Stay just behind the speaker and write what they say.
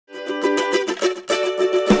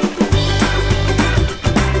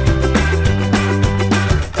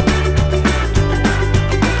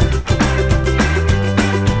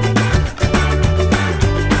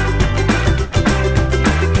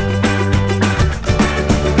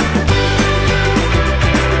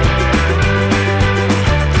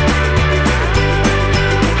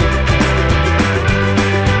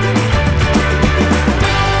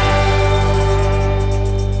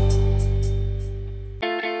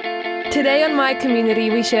Today on My Community,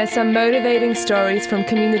 we share some motivating stories from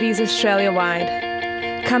communities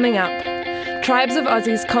Australia-wide. Coming up, tribes of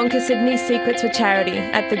Aussies conquer Sydney's secrets for charity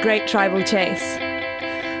at the Great Tribal Chase.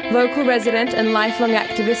 Local resident and lifelong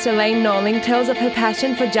activist Elaine Norling tells of her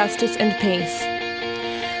passion for justice and peace.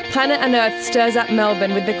 Planet Unearthed stirs up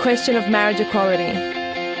Melbourne with the question of marriage equality.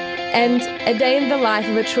 And a day in the life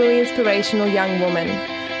of a truly inspirational young woman,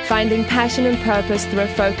 finding passion and purpose through a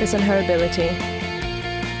focus on her ability.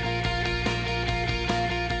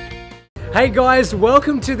 Hey guys,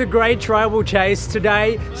 welcome to the Great Tribal Chase.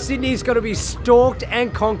 Today, Sydney's going to be stalked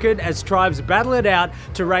and conquered as tribes battle it out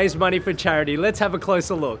to raise money for charity. Let's have a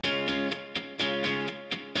closer look.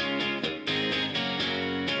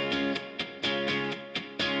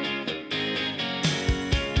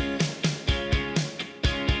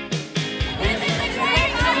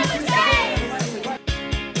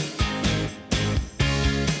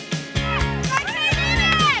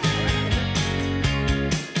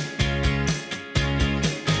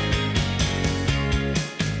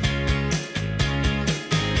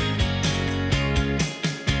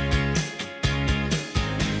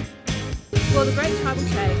 Well, the Great Tribal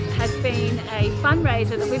Chase has been a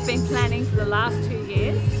fundraiser that we've been planning for the last 2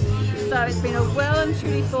 years. So it's been a well and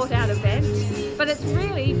truly thought out event, but it's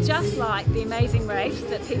really just like the Amazing Race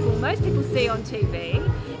that most people see on TV.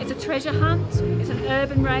 It's a treasure hunt, it's an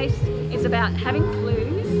urban race, it's about having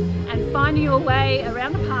clues and finding your way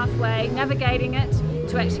around the pathway, navigating it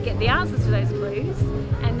to actually get the answers to those clues,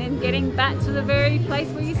 and then getting back to the very place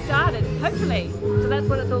where you started, hopefully. So that's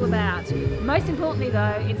what it's all about. Most importantly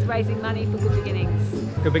though, it's raising money for Good Beginnings.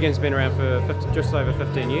 Good Beginnings has been around for just over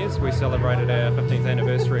 15 years. We celebrated our 15th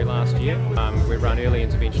anniversary last year. We run early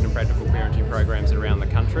intervention and practical parenting programs around the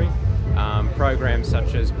country. Programs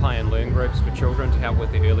such as play and learn groups for children to help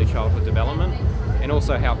with their early childhood development, and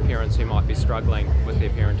also help parents who might be struggling with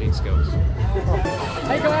their parenting skills.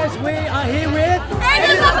 Hey guys, we are here with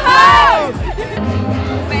Angels of Hope!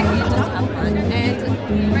 We're here just to have fun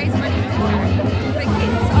and raise money for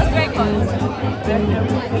kids. Us great ones.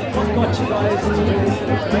 What got you guys to do this in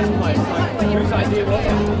the first place? Like, whose idea was it?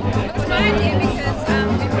 It was my idea because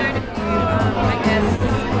we've known a few, I guess,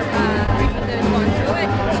 people that have gone through it,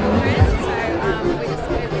 children, so we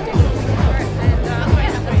decided to do something for it, and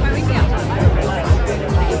yeah, that's why we're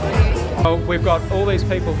here. Well, we've got all these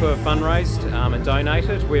people who have fundraised and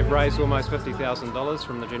donated. We've raised almost $50,000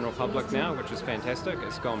 from the general public now, which is fantastic.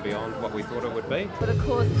 It's gone beyond what we thought it would be. But of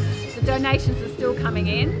course, the donations are still coming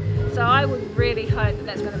in, so I would really hope that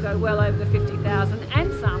that's going to go well over the 50,000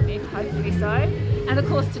 and some, if hopefully so. And of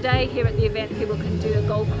course today here at the event people can do a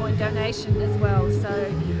gold coin donation as well, so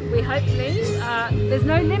we hopefully, there's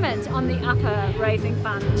no limit on the upper raising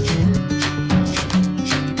funds.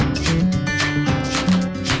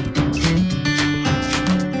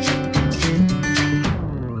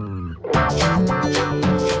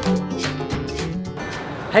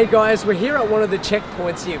 Hey guys, we're here at one of the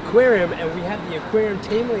checkpoints, the aquarium, and we have the aquarium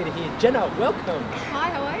team leader here. Jenna, welcome. Hi,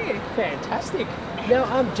 how are you? Fantastic. Now,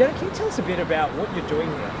 Jenna, can you tell us a bit about what you're doing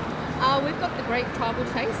here? We've got the Great Tribal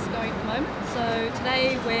Chase going at the moment. So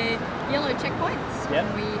today we're yellow checkpoints. Yep.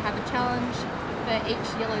 And we have a challenge for each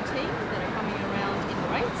yellow team that are coming around in the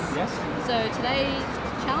race. Yes. So today's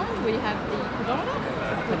challenge, we have the pedometer.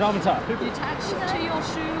 Pedometer. You attach to your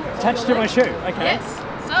shoe. Attached to my shoe, okay. Yes.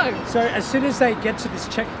 So as soon as they get to this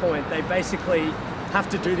checkpoint, they basically have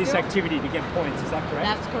to do this activity to get points, is that correct?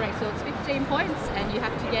 That's correct. So it's 15 points and you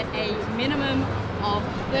have to get a minimum of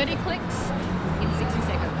 30 clicks in 60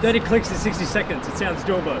 seconds. 30 clicks in 60 seconds, it sounds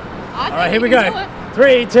doable. All right, here we go.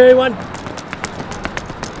 3, 2, 1.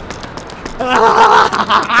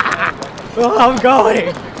 Oh, I'm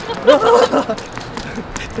going.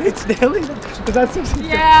 It's nearly, is that 60?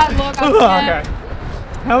 Yeah, look, I'm okay.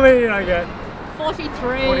 How many did I get?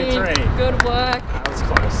 43. 43. Good work. That was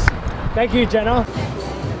close. Thank you, Jenna.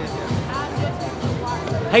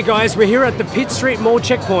 Hey guys, we're here at the Pitt Street Mall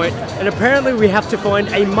checkpoint, and apparently we have to find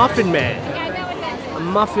a muffin man. A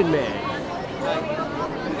muffin man.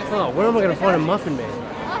 Oh, where am I going to find a muffin man?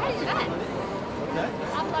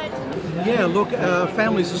 Yeah, look,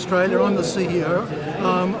 Families Australia, I'm the CEO.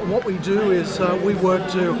 What we do is we work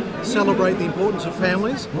to celebrate the importance of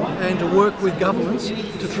families and to work with governments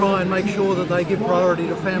to try and make sure that they give priority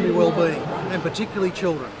to family well-being, and particularly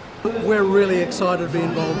children. We're really excited to be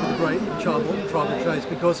involved with the Great Tribal Chase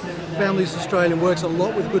because Families Australia works a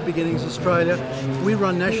lot with Good Beginnings Australia. We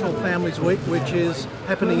run National Families Week, which is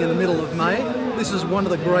happening in the middle of May. this is one of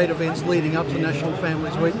the great events leading up to National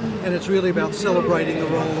Families Week, and it's really about celebrating the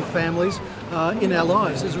role of families in our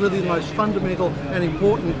lives. It's really the most fundamental and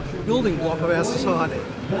important building block of our society.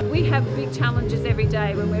 We have big challenges every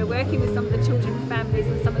day when we're working with some of the children and families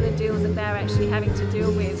and some of the deals that they're actually having to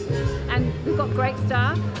deal with. And we've got great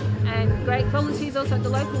staff and great volunteers also at the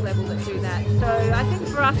local level that do that. So I think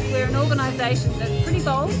for us, we're an organisation that's pretty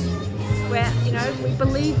bold, where we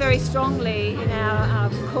believe very strongly in our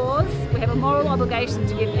cause. We have a moral obligation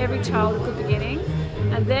to give every child a good beginning,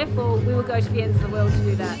 and therefore we will go to the ends of the world to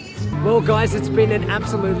do that. Well guys, it's been an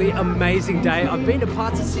absolutely amazing day. I've been to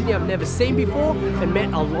parts of Sydney I've never seen before and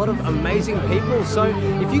met a lot of amazing people. So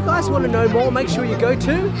if you guys want to know more, make sure you go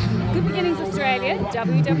to Good Beginnings Australia,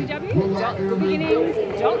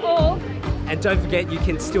 www.goodbeginnings.org. And don't forget, you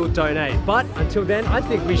can still donate. But until then, I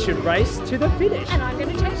think we should race to the finish. And I'm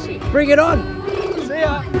going to chase you. Bring it on. See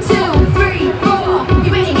ya. 2, 3, 4.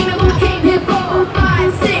 You ain't even what I came here for.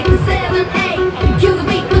 5, 6, 7, 8. Kill the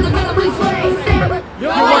beat with the rhythm, please play. 7.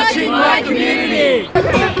 You're watching My Community.